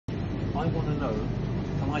I want to know,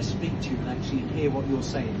 can I speak to you and actually hear what you're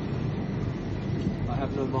saying? I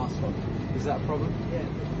have no mask on. Is that a problem? Yeah.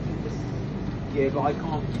 Yeah, but I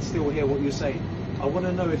can't still hear what you're saying. I want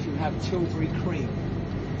to know if you have Tilbury cream,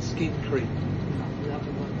 skin cream. We have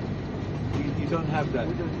the one. You don't have that?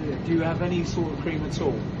 We don't do it. Do you have any sort of cream at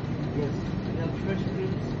all? Yes. We have fresh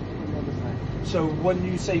creams on the other side. So when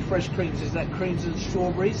you say fresh creams, is that creams and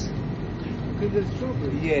strawberries? Creams and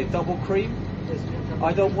strawberry? Yeah, double cream? Yes, we have double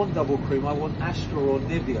I don't cream. want double cream, I want Astra or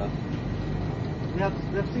Nivea. We have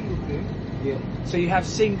single cream. Yeah. So you have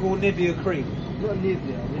single Nivea cream. Not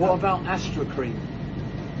Nivea. What about Astra cream?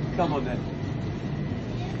 Come on then.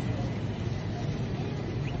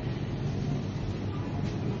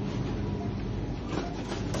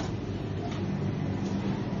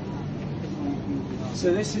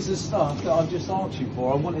 So this is the stuff that I've just asked you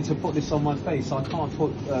for. I wanted to put this on my face. I can't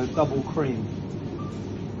put double cream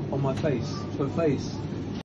on my face, for face.